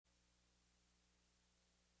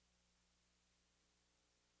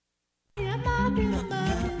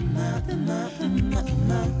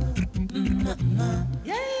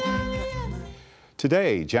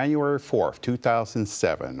Today, January 4th,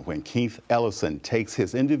 2007, when Keith Ellison takes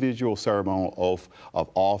his individual ceremonial oath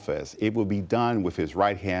of office, it will be done with his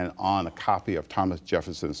right hand on a copy of Thomas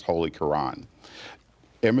Jefferson's Holy Quran.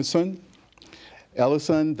 Ellison,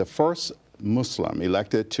 the first Muslim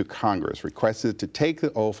elected to Congress, requested to take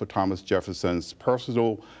the oath of Thomas Jefferson's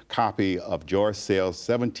personal copy of George Sale's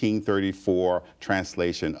 1734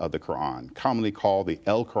 translation of the Quran, commonly called the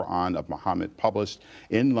El Quran of Muhammad, published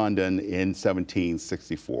in London in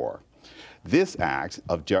 1764. This act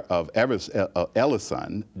of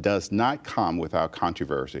Ellison does not come without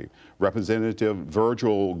controversy. Representative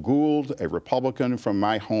Virgil Gould, a Republican from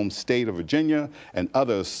my home state of Virginia, and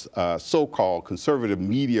others so-called conservative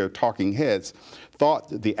media talking heads thought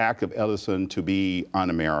the act of Ellison to be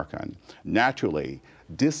un-American. Naturally,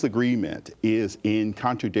 disagreement is in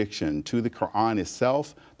contradiction to the Quran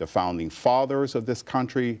itself, the founding fathers of this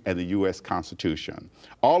country, and the U.S. Constitution,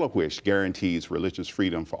 all of which guarantees religious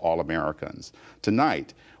freedom for all Americans.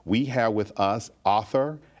 Tonight, we have with us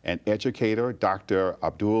author and educator Dr.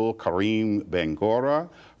 Abdul Karim Bangura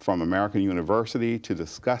from American University to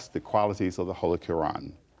discuss the qualities of the Holy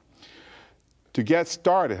Quran. To get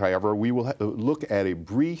started, however, we will look at a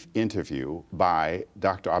brief interview by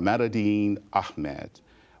Dr. Ahmaduddin Ahmed.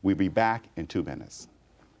 We'll be back in 2 minutes.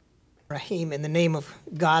 Rahim, in the name of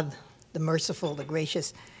God, the merciful, the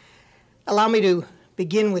gracious, allow me to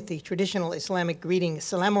begin with the traditional Islamic greeting,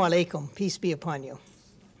 Assalamu alaikum, peace be upon you.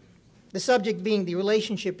 The subject being the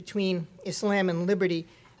relationship between Islam and liberty,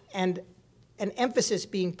 and an emphasis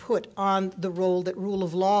being put on the role that rule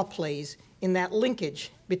of law plays in that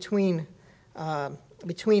linkage between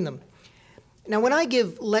them. Now, when I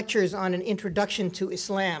give lectures on an introduction to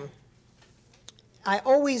Islam, I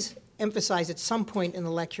always emphasize at some point in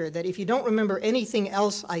the lecture that if you don't remember anything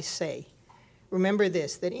else I say, remember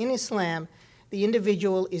this, that in Islam, the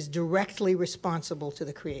individual is directly responsible to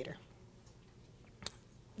the Creator.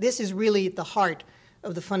 This is really at the heart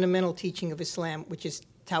of the fundamental teaching of Islam, which is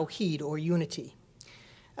Tawheed, or unity.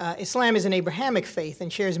 Islam is an Abrahamic faith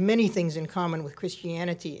and shares many things in common with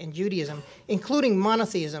Christianity and Judaism, including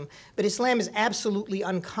monotheism, but Islam is absolutely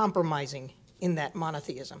uncompromising in that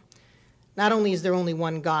monotheism. Not only is there only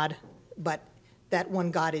one God, but that one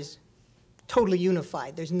God is totally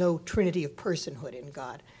unified. There's no trinity of personhood in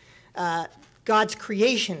God. God's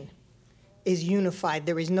creation is unified.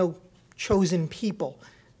 There is no chosen people.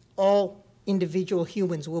 All individual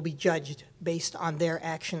humans will be judged based on their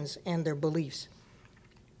actions and their beliefs.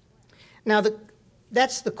 Now,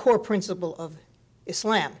 that's the core principle of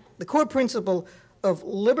Islam. The core principle of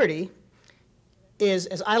liberty is,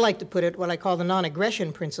 as I like to put it, what I call the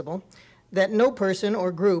non-aggression principle, that no person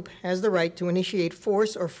or group has the right to initiate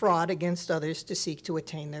force or fraud against others to seek to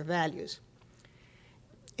attain their values.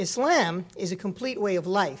 Islam is a complete way of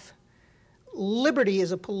life. Liberty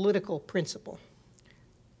is a political principle.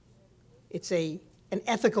 It's an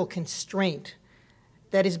ethical constraint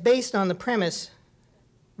that is based on the premise,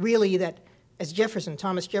 really, that, as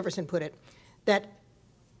Thomas Jefferson put it, that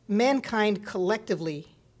mankind collectively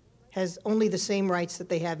has only the same rights that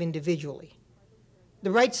they have individually.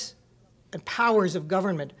 The rights and powers of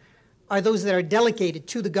government are those that are delegated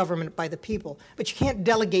to the government by the people, but you can't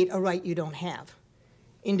delegate a right you don't have.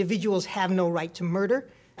 Individuals have no right to murder,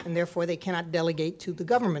 and therefore they cannot delegate to the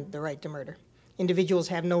government the right to murder. Individuals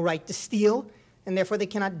have no right to steal, and therefore they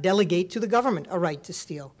cannot delegate to the government a right to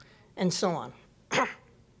steal, and so on.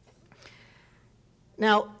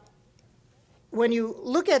 Now, when you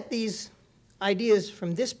look at these ideas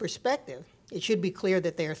from this perspective, it should be clear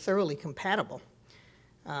that they are thoroughly compatible.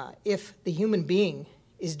 If the human being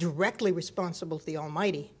is directly responsible to the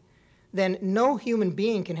Almighty, then no human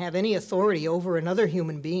being can have any authority over another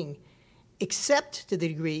human being except to the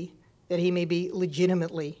degree that he may be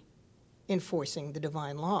legitimately enforcing the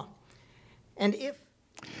divine law. And if...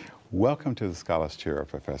 Welcome to the Scholars Chair,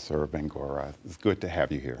 Professor Bangura. It's good to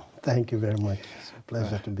have you here. Thank you very much. It's a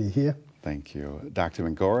pleasure to be here. Thank you. Dr.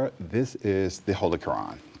 Bangura, this is the Holy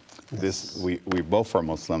Quran. Yes. We both are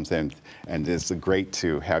Muslims, and it's great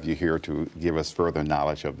to have you here to give us further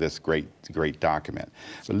knowledge of this great document.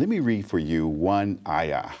 So let me read for you one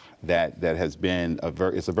ayah that has been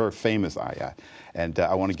it's a very famous ayah, and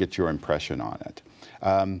I want to get your impression on it.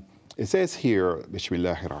 It says here,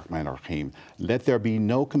 Bismillahirrahmanirrahim, let there be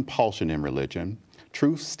no compulsion in religion.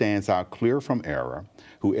 Truth stands out clear from error.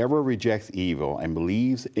 Whoever rejects evil and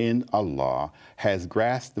believes in Allah has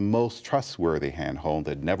grasped the most trustworthy handhold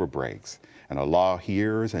that never breaks, and Allah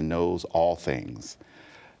hears and knows all things.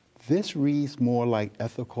 This reads more like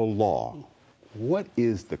ethical law. What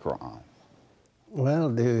is the Quran? Well,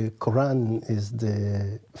 the Quran is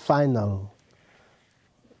the final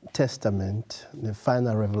testament, the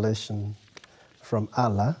final revelation from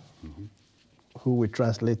Allah, who we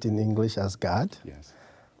translate in English as God, Yes.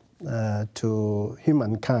 to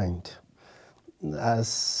humankind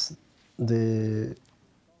as the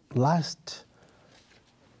last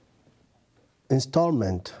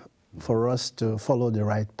installment for us to follow the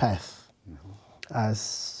right path,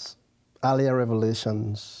 as earlier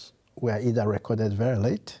revelations were either recorded very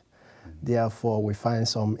late, therefore we find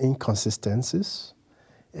some inconsistencies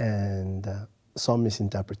and some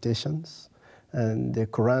misinterpretations, and the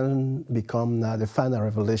Quran become now the final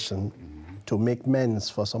revelation to make amends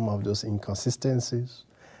for some of those inconsistencies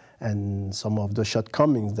and some of the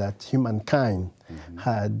shortcomings that humankind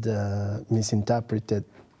had misinterpreted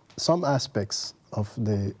some aspects of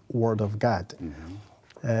the Word of God.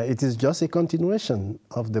 It is just a continuation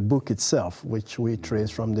of the book itself, which we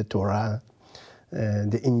trace from the Torah,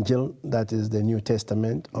 the Injil, that is the New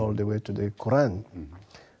Testament, all the way to the Quran.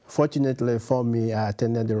 Fortunately for me, I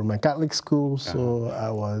attended the Roman Catholic school, so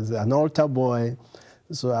I was an altar boy.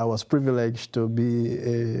 So I was privileged to be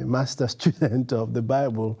a master student of the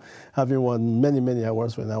Bible, having won many, many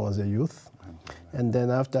awards when I was a youth. And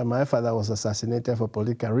then after my father was assassinated for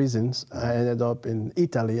political reasons, I ended up in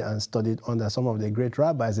Italy and studied under some of the great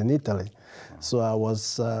rabbis in Italy. So I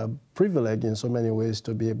was privileged in so many ways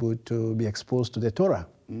to be able to be exposed to the Torah.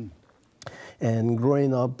 And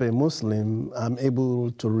growing up a Muslim, I'm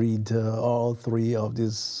able to read all three of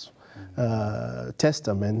these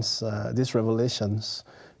testaments, these revelations,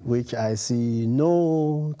 which I see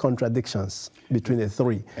no contradictions between the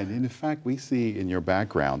three. And in fact, we see in your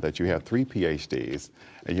background that you have 3 PhDs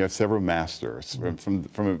and you have several masters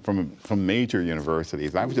from major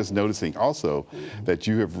universities. I was just noticing also that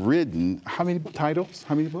you have written, how many titles,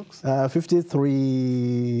 how many books?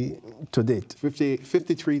 53 to date.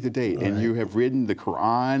 53 to date. Right. And you have written the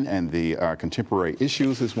Quran and the contemporary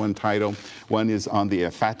issues is one title. One is on the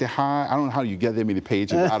Fatiha. I don't know how you get that many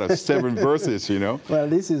pages out of 7 verses, you know. Well,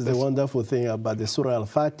 this is the wonderful thing about the Surah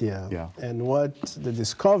Al-Fatiha. Yeah. And what the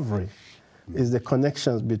discovery is the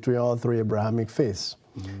connections between all 3 Abrahamic faiths.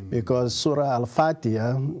 Because Surah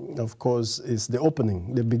Al-Fatiha, of course, is the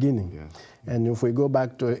opening, the beginning. Yeah. And if we go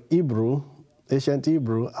back to Hebrew, ancient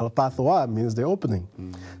Hebrew, Al-Pathwa means the opening.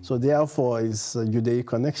 So therefore, it's Judaic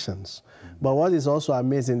connections. But what is also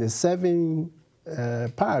amazing, the 7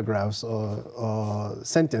 paragraphs or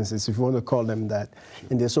sentences, if you want to call them that,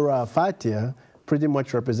 in the Surah Al-Fatiha pretty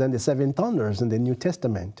much represent the 7 thunders in the New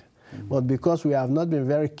Testament. But because we have not been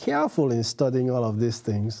very careful in studying all of these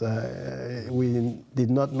things, we did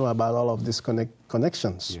not know about all of these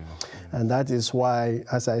connections. Yeah, yeah. And that is why,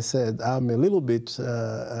 as I said, I'm a little bit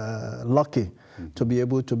lucky to be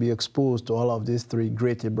able to be exposed to all of these 3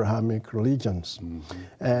 great Abrahamic religions.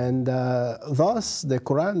 And thus, the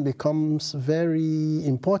Quran becomes very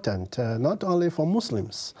important, not only for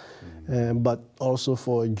Muslims, but also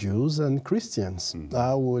for Jews and Christians.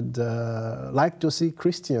 I would like to see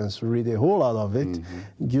Christians read a whole lot of it,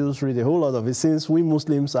 Jews read a whole lot of it, since we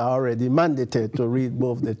Muslims are already mandated to read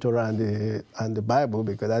both the Torah and the Bible,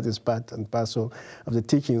 because that is part and parcel of the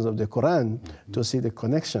teachings of the Quran, to see the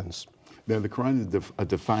connections. Now, the Quran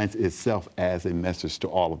defines itself as a message to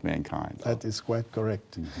all of mankind. That is quite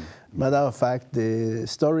correct. Matter of fact, the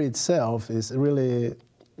story itself is really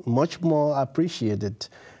much more appreciated,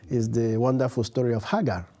 is the wonderful story of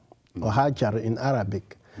Hagar, or Hajar in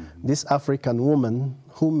Arabic. This African woman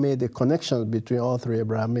who made the connection between all 3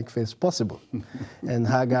 Abrahamic faiths possible. And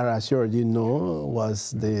Hagar, as you already know,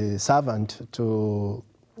 was the servant to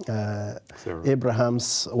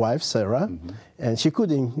Abraham's wife, Sarah, and she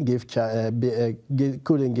couldn't give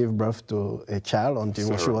birth to a child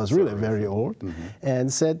until she was really very old,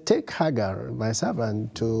 and said, take Hagar, my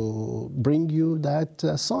servant, to bring you that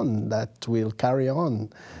son that will carry on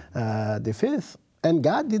the faith. And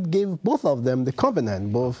God did give both of them the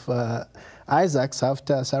covenant, both Isaac's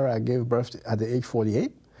after Sarah gave birth at the age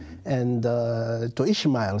 48, and to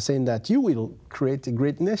Ishmael, saying that you will create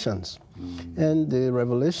great nations. And the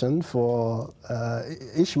revelation for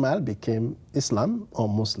Ishmael became Islam, or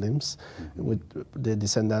Muslims, with the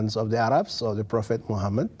descendants of the Arabs, or the Prophet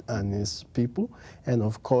Muhammad and his people. And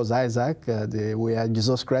of course, Isaac, where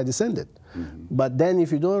Jesus Christ descended. But then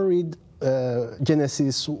if you don't read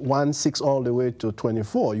Genesis 1:6 all the way to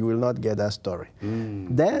 24, you will not get that story.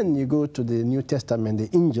 Then you go to the New Testament, the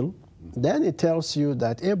Injil. Then it tells you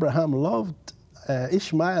that Abraham loved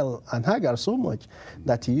Ishmael and Hagar so much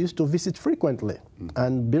that he used to visit frequently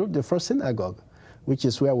and build the first synagogue, which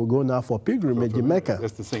is where we go now for pilgrimage in Mecca.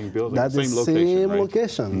 That's the same building, that's same the location, same right?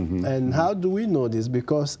 location. And how do we know this?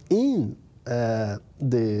 Because in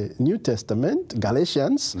the New Testament,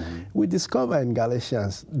 Galatians, we discover in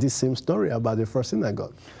Galatians this same story about the first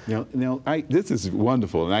synagogue. Now, this is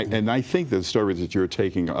wonderful, and I think the story that you're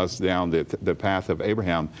taking us down the path of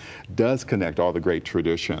Abraham does connect all the great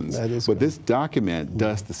traditions. That is but correct. this document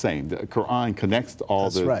does the same. The Quran connects all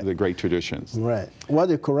the great traditions. Right. What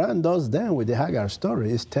the Quran does then with the Hagar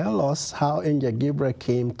story is tell us how Angel Gabriel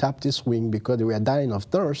came, tapped his wing because they were dying of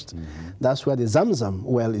thirst. That's where the Zamzam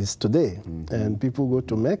well is today. And people go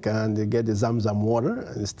to Mecca and they get the Zamzam water,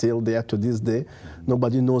 and it's still there to this day.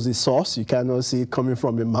 Nobody knows the source. You cannot see it coming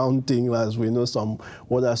from a mountain as we know some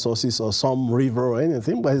water sources or some river or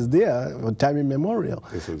anything, but it's there for time immemorial.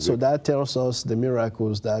 So that tells us the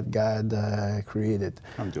miracles that God created.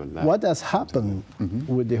 What has happened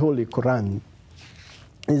with the Holy Quran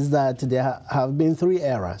is that there have been 3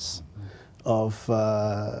 eras of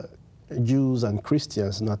Jews and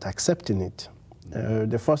Christians not accepting it.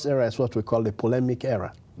 The first era is what we call the polemic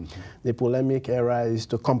era. The polemic era is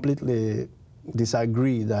to completely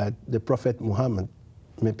disagree that the Prophet Muhammad,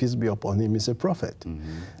 may peace be upon him, is a prophet.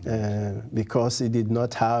 Because he did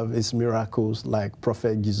not have his miracles like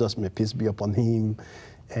Prophet Jesus, may peace be upon him.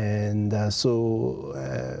 And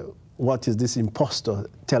what is this impostor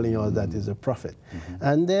telling us that he's a prophet?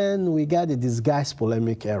 And then we got the disguised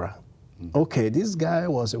polemic era. Okay, this guy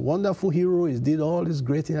was a wonderful hero. He did all these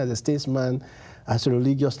great things as a statesman, as a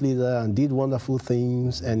religious leader, and did wonderful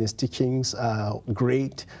things, and his teachings are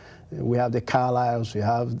great. We have the Carlyles, we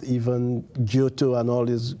have even Giotto and all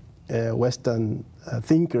these Western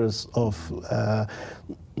thinkers of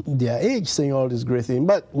their age saying all these great things,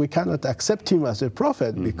 but we cannot accept him as a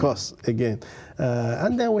prophet because, again,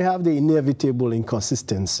 and then we have the inevitable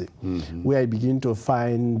inconsistency, where I begin to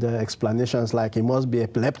find explanations like he must be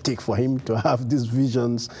epileptic for him to have these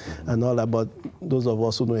visions and all that, but those of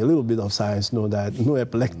us who know a little bit of science know that no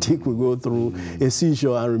epileptic will go through a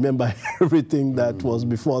seizure and remember everything that was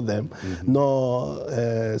before them,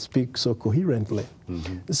 nor speak so coherently.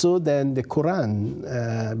 So then the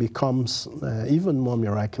Quran becomes even more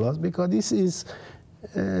miraculous because this is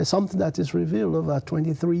something that is revealed over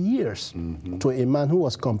 23 years to a man who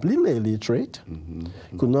was completely illiterate,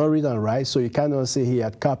 could not read and write, so you cannot say he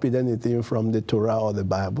had copied anything from the Torah or the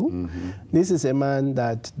Bible. This is a man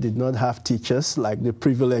that did not have teachers like the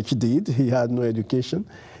privileged did. He had no education.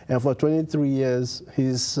 And for 23 years,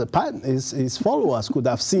 his followers could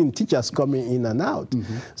have seen teachers coming in and out.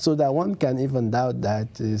 So that one can even doubt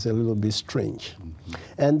that is a little bit strange.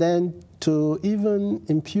 And then to even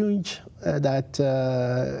impugn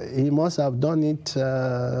that he must have done it,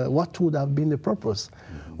 what would have been the purpose?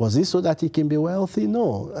 Was it so that he can be wealthy?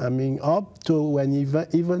 No. I mean, up to when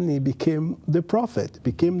even he became the prophet,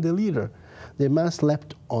 became the leader, the man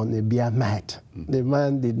slept on a bear mat. The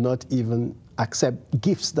man did not even accept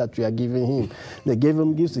gifts that we are giving him. They gave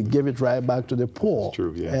him gifts, he gave it right back to the poor. That's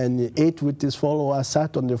true, yes. And he ate with his followers,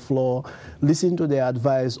 sat on the floor, listened to the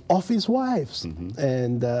advice of his wives,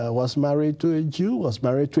 and was married to a Jew, was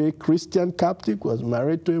married to a Christian Catholic, was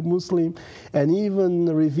married to a Muslim, and even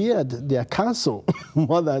revered their counsel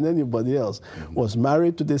more than anybody else. Was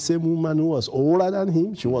married to the same woman who was older than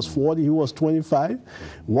him. She was 40, he was 25.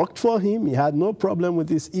 Worked for him, he had no problem with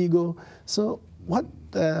his ego. So what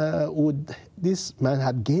would this man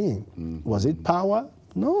have gained? Was it power?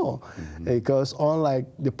 No, because unlike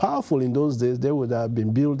the powerful in those days, they would have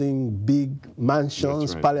been building big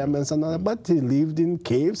mansions, parliaments, and all that, but he lived in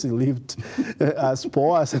caves, he lived as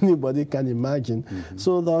poor as anybody can imagine.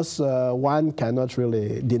 So thus, one cannot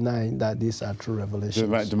really deny that these are true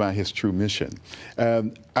revelations. Deny his true mission.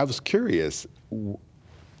 I was curious,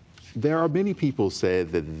 there are many people say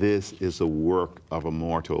that this is a work of a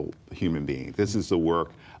mortal human being. This is the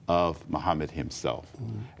work of Muhammad himself.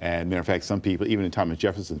 And matter of fact, some people, even in Thomas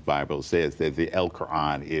Jefferson's Bible, says that the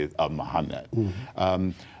Quran is of Muhammad.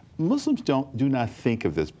 Muslims do not think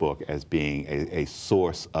of this book as being a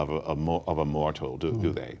source of a mortal,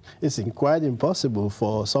 do they? It's quite impossible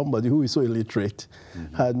for somebody who is so illiterate,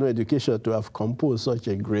 had no education, to have composed such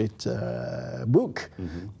a great book.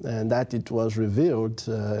 And that it was revealed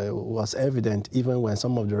was evident even when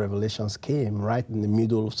some of the revelations came right in the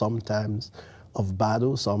middle sometimes of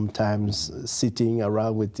battle, sometimes sitting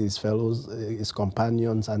around with his fellows, his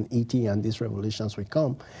companions, and eating, and these revelations will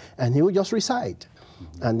come, and he will just recite.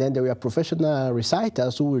 And then there were professional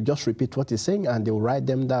reciters who will just repeat what he's saying, and they will write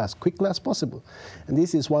them down as quickly as possible. And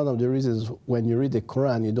this is one of the reasons when you read the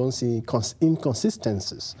Quran, you don't see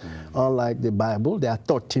inconsistencies. Unlike the Bible, there are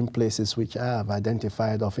 13 places which I have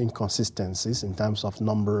identified of inconsistencies in terms of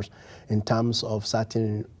numbers, in terms of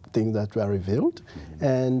certain things that were revealed,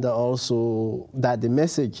 and also that the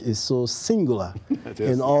message is so singular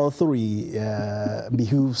in all three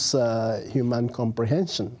behooves human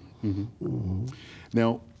comprehension.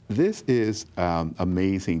 Now, this is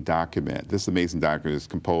amazing document. This amazing document is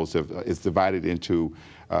composed of, it's divided into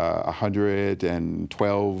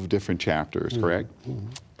 112 different chapters, correct?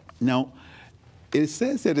 Now, it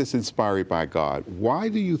says that it's inspired by God. Why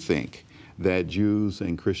do you think that Jews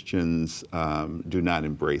and Christians do not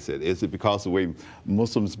embrace it? Is it because of the way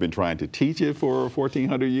Muslims have been trying to teach it for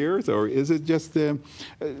 1,400 years, or is it just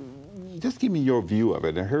give me your view of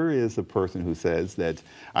it? And here is a person who says that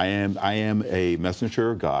I am a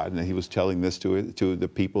messenger of God, and he was telling this to the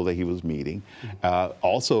people that he was meeting,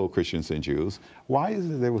 also Christians and Jews. Why is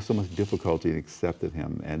it there was so much difficulty in accepting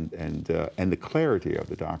him and the clarity of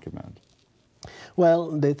the document?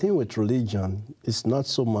 Well, the thing with religion is not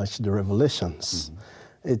so much the revelations.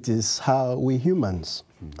 It is how we humans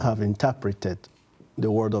have interpreted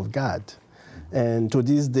the Word of God. And to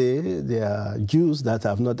this day, there are Jews that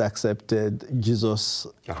have not accepted Jesus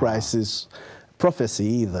Christ's prophecy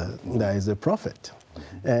either, that is a prophet.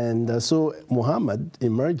 And so Muhammad,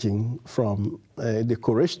 emerging from the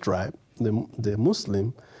Quraysh tribe, the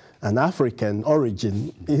Muslim, an African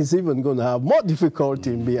origin, is even going to have more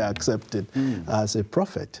difficulty in being accepted as a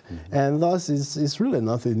prophet. And thus, it's really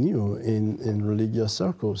nothing new in religious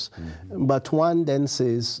circles. But one then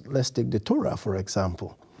says, let's take the Torah, for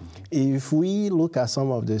example. If we look at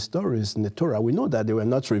some of the stories in the Torah, we know that they were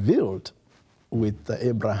not revealed with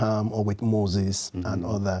Abraham or with Moses and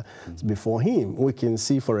others before him. We can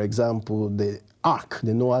see, for example, the Ark,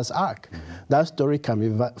 the Noah's Ark. That story can be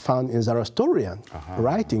found in Zoroastrian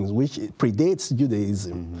writings, which predates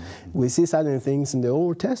Judaism. We see certain things in the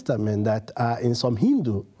Old Testament that are in some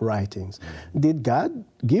Hindu writings. Did God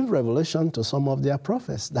give revelation to some of their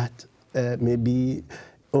prophets that maybe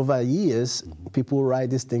over years, people write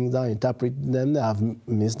these things down, interpret them, they have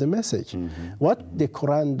missed the message. What the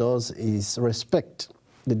Quran does is respect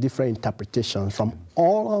the different interpretations from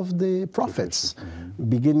all of the prophets,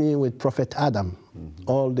 beginning with Prophet Adam,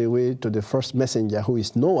 all the way to the first messenger, who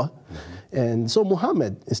is Noah. And so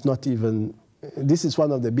Muhammad is not even, this is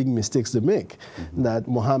one of the big mistakes they make, that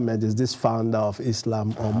Muhammad is this founder of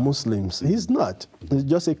Islam or Muslims. He's not. It's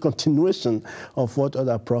just a continuation of what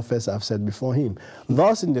other prophets have said before him.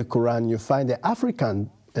 Thus, in the Quran, you find the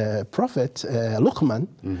African prophet, Luqman,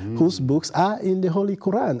 whose books are in the Holy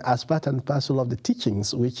Quran as part and parcel of the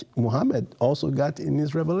teachings which Muhammad also got in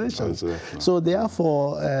his revelations. So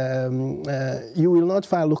therefore, you will not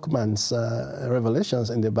find Luqman's revelations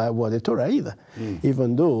in the Bible or the Torah either,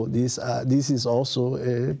 even though this is also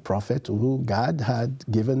a prophet who God had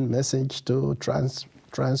given message to transmit.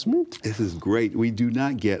 This is great. We do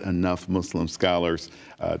not get enough Muslim scholars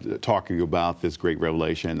talking about this great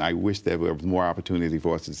revelation. I wish there was more opportunity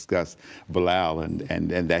for us to discuss Bilal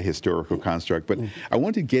and that historical construct. But I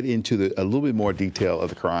want to get into a little bit more detail of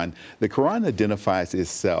the Quran. The Quran identifies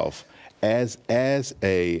itself as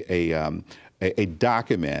a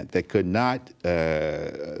document that could not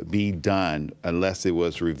be done unless it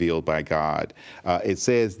was revealed by God. It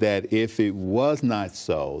says that if it was not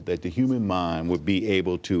so, that the human mind would be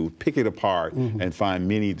able to pick it apart and find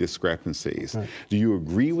many discrepancies. Do you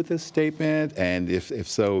agree with this statement? And if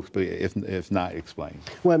so, if not, explain.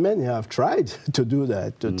 Well, many have tried to do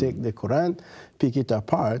that, to take the Quran, pick it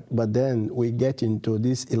apart, but then we get into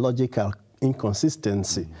this illogical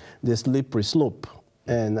inconsistency, the slippery slope.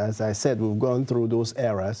 And as I said, we've gone through those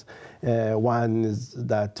eras. One is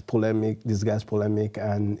that polemic, disguised polemic,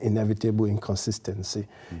 and inevitable inconsistency.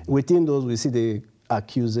 Within those, we see the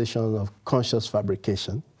accusation of conscious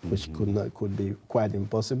fabrication, which could be quite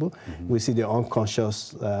impossible. We see the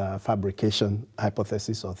unconscious fabrication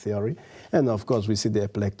hypothesis or theory. And of course, we see the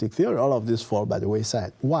epileptic theory. All of this fall by the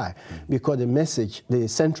wayside. Why? Because the message, the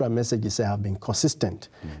central messages have been consistent.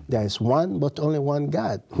 There is one, but only one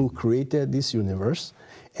God who created this universe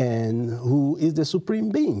and who is the supreme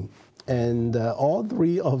being. And all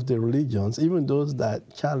three of the religions, even those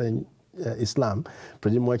that challenge Islam,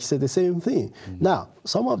 pretty much say the same thing. Now,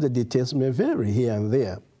 some of the details may vary here and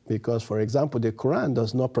there, because, for example, the Quran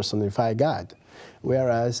does not personify God,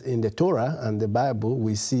 whereas in the Torah and the Bible,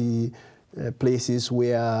 we see places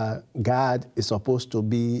where God is supposed to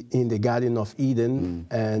be in the Garden of Eden,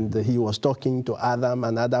 and he was talking to Adam,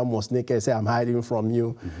 and Adam was naked and said, I'm hiding from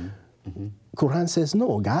you. Quran says,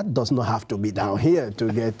 no, God does not have to be down here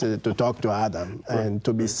to get to talk to Adam and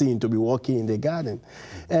to be seen, to be walking in the garden.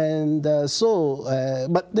 And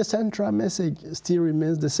but the central message still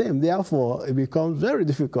remains the same. Therefore, it becomes very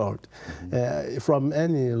difficult from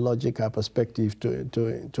any logical perspective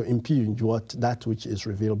to impugn that which is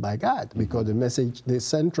revealed by God, because the message, the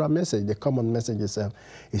central message, the common message itself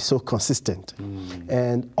is so consistent.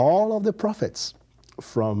 And all of the prophets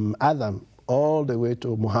from Adam all the way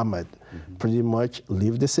to Muhammad pretty much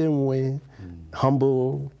live the same way,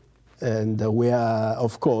 humble, and we are,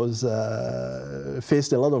 of course,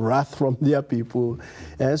 faced a lot of wrath from their people.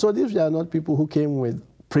 And so these are not people who came with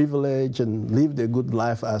privilege and lived a good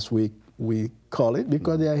life, as we call it,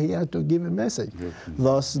 because they are here to give a message.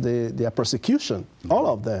 Thus, their persecution, all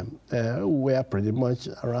of them, were pretty much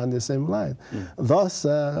around the same line. Thus,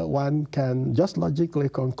 one can just logically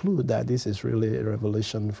conclude that this is really a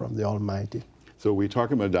revelation from the Almighty. So we're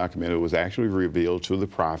talking about a document that was actually revealed to the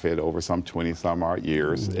prophet over some 20-some-odd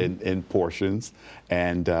years in portions,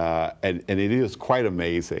 and it is quite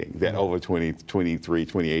amazing that over 23,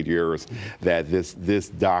 28 years that this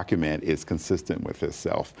document is consistent with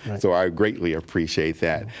itself. So I greatly appreciate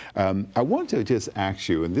that. I want to just ask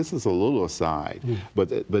you, and this is a little aside,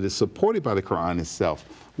 but it's supported by the Quran itself.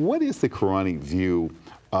 What is the Quranic view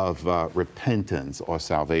of repentance or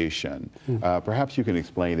salvation? Perhaps you can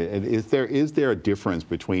explain it. And is there a difference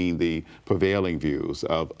between the prevailing views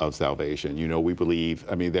of salvation? You know, we believe,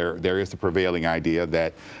 I mean, there is the prevailing idea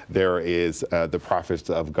that there is the prophets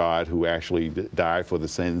of God who actually died for the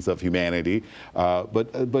sins of humanity.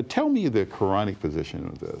 But tell me the Quranic position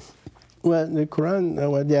of this. Well, the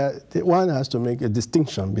Quran, one has to make a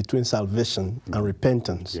distinction between salvation and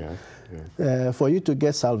repentance. For you to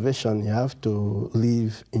get salvation, you have to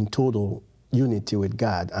live in total unity with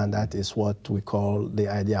God, and that is what we call the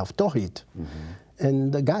idea of Tawhid.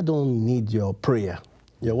 And God don't need your prayer,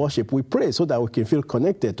 your worship. We pray so that we can feel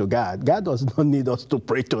connected to God. God does not need us to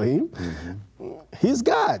pray to Him. He's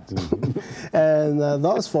God. And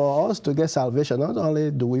thus, for us to get salvation, not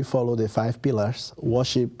only do we follow the 5 pillars,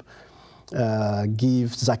 worship,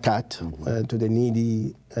 give zakat to the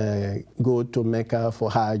needy, go to Mecca for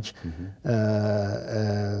Hajj,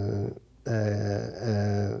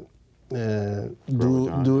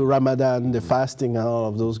 do Ramadan, the fasting, and all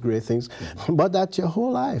of those great things, but that your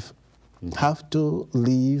whole life have to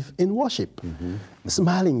live in worship.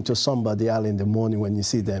 Smiling to somebody early in the morning when you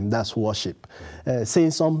see them, that's worship.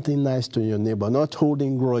 Saying something nice to your neighbor, not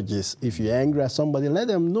holding grudges. If you're angry at somebody, let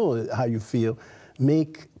them know how you feel.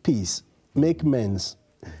 Make peace. Make amends,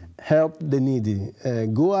 help the needy,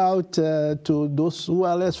 go out to those who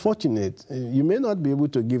are less fortunate. You may not be able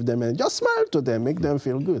to give them, and just smile to them, make them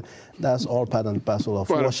feel good. That's all part and parcel of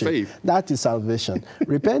worship. That is salvation.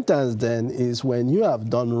 Repentance then is when you have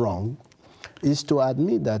done wrong, is to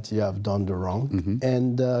admit that you have done the wrong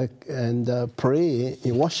and pray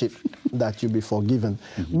in worship that you be forgiven,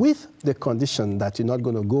 with the condition that you're not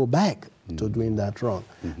going to go back to doing that wrong.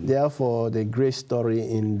 Therefore, the great story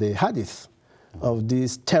in the hadith of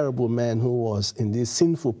this terrible man who was in this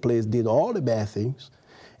sinful place, did all the bad things,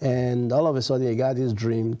 and all of a sudden he got his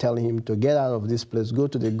dream telling him to get out of this place, go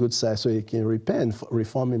to the good side so he can repent,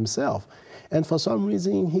 reform himself. And for some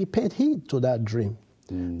reason, he paid heed to that dream.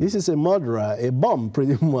 This is a murderer, a bum,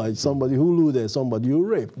 pretty much, somebody who looted, somebody who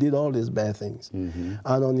raped, did all these bad things. And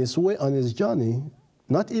on his way, on his journey,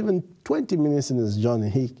 not even 20 minutes in his journey,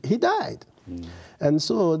 he died. And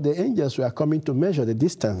so the angels were coming to measure the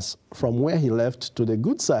distance from where he left to the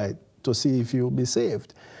good side to see if he would be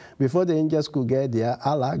saved. Before the angels could get there,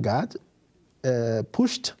 Allah, God,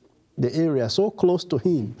 pushed the area so close to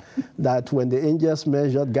him that when the angels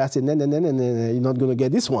measured, God said, no, you're not going to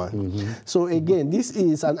get this one. So again, this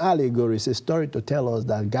is an allegory. It's a story to tell us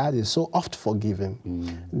that God is so oft forgiving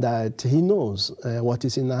that He knows what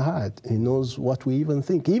is in our heart. He knows what we even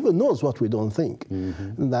think. He even knows what we don't think.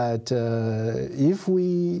 That if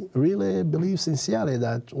we really believe sincerely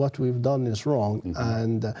that what we've done is wrong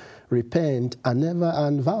and repent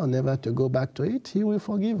and vow never to go back to it, He will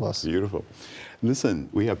forgive us. Beautiful. Listen,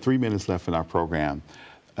 we have 3 minutes left in our program.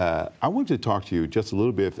 I want to talk to you just a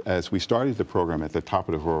little bit. As we started the program, at the top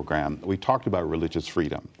of the program, we talked about religious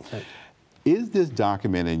freedom. Right. Is this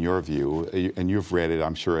document, in your view, and you've read it,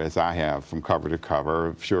 I'm sure, as I have, from cover to cover,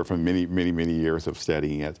 I'm sure from many, many, many years of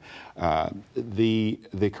studying it, the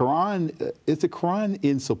Quran, is the Quran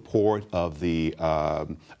in support of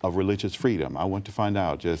of religious freedom? I want to find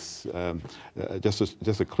out, just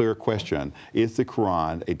a clear question. Is the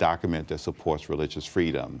Quran a document that supports religious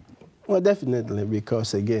freedom? Well, definitely,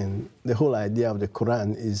 because again, the whole idea of the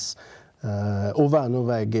Quran is Over and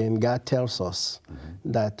over again, God tells us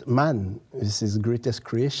that man is his greatest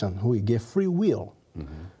creation, who he gave free will.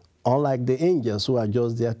 Unlike the angels who are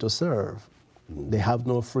just there to serve, they have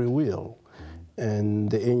no free will. And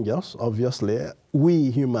the angels, obviously,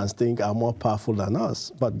 we humans think are more powerful than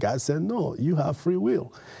us. But God said, no, you have free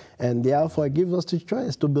will. And therefore, gives us the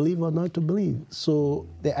choice to believe or not to believe. So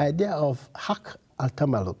the idea of Hak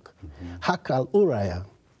al-Tamaluk, Hak al-Uraya,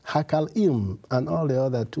 Hak al-Ilm, and all the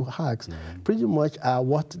other two hacks pretty much are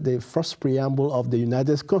what the first preamble of the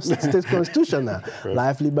United States Constitution are.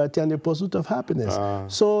 Life, liberty, and the pursuit of happiness.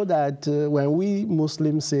 So that when we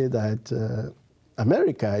Muslims say that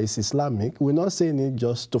America is Islamic, we're not saying it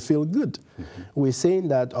just to feel good. We're saying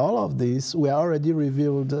that all of this were already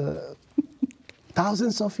revealed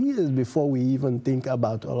thousands of years before we even think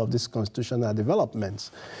about all of these constitutional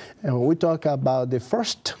developments. And when we talk about the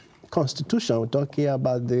first constitution, we're talking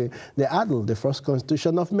about the Adl, the first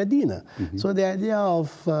constitution of Medina. So the idea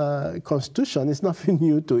of constitution is nothing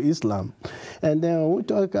new to Islam. And then when we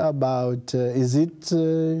talk about, is it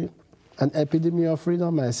an epidemic of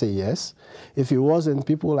freedom? I say yes. If it wasn't,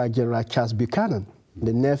 people like General Charles Buchanan,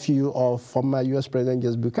 the nephew of former U.S. President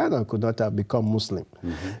James Buchanan, could not have become Muslim.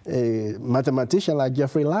 A mathematician like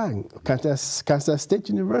Jeffrey Lang, Kansas State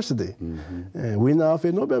University, winner of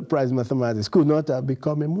a Nobel Prize in mathematics, could not have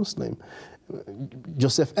become a Muslim.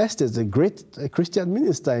 Joseph Estes, a great Christian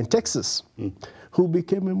minister in Texas, who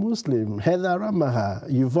became a Muslim. Heather Ramaha,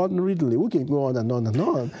 Yvonne Ridley, we can go on and on and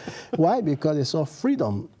on. Why? Because they saw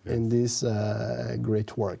freedom in this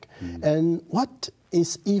great work. And what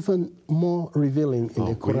is even more revealing in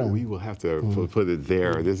the Quran? We will have to put it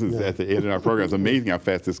there. This is at the end of our program. It's amazing how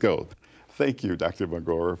fast this goes. Thank you, Dr.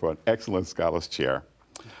 Bangura, for an excellent Scholars Chair.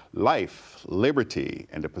 Life, liberty,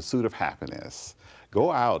 and the pursuit of happiness.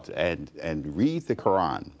 Go out and read the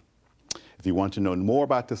Quran. If you want to know more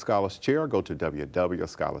about the Scholars Chair, go to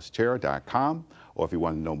www.scholarschair.com. Or if you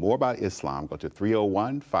want to know more about Islam, go to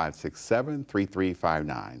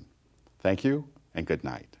 301-567-3359. Thank you and good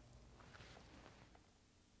night.